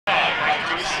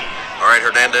right,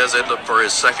 Hernandez ended up for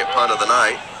his second punt of the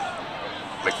night.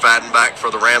 McFadden back for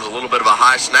the Rams, a little bit of a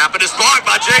high snap, and it's blocked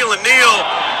by Jaylen Neal.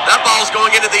 That ball's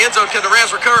going into the end zone. Can the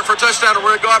Rams recover it for a touchdown, or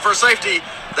will it go out for a safety?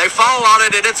 They fall on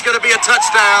it, and it's going to be a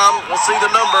touchdown. We'll see the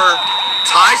number.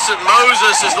 Tyson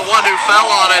Moses is the one who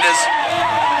fell on it as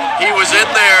he was in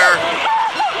there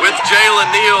with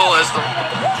Jaylen Neal as the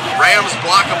Rams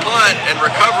block a punt and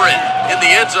recover it in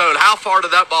the end zone. How far did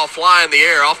that ball fly in the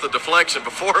air off the deflection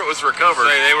before it was recovered?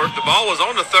 The ball was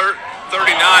on the 39,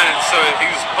 and so he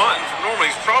was punting from normal.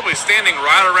 He's probably standing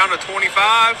right around the 25,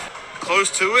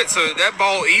 close to it. So that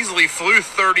ball easily flew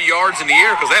 30 yards in the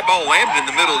air because that ball landed in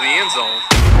the middle of the end zone.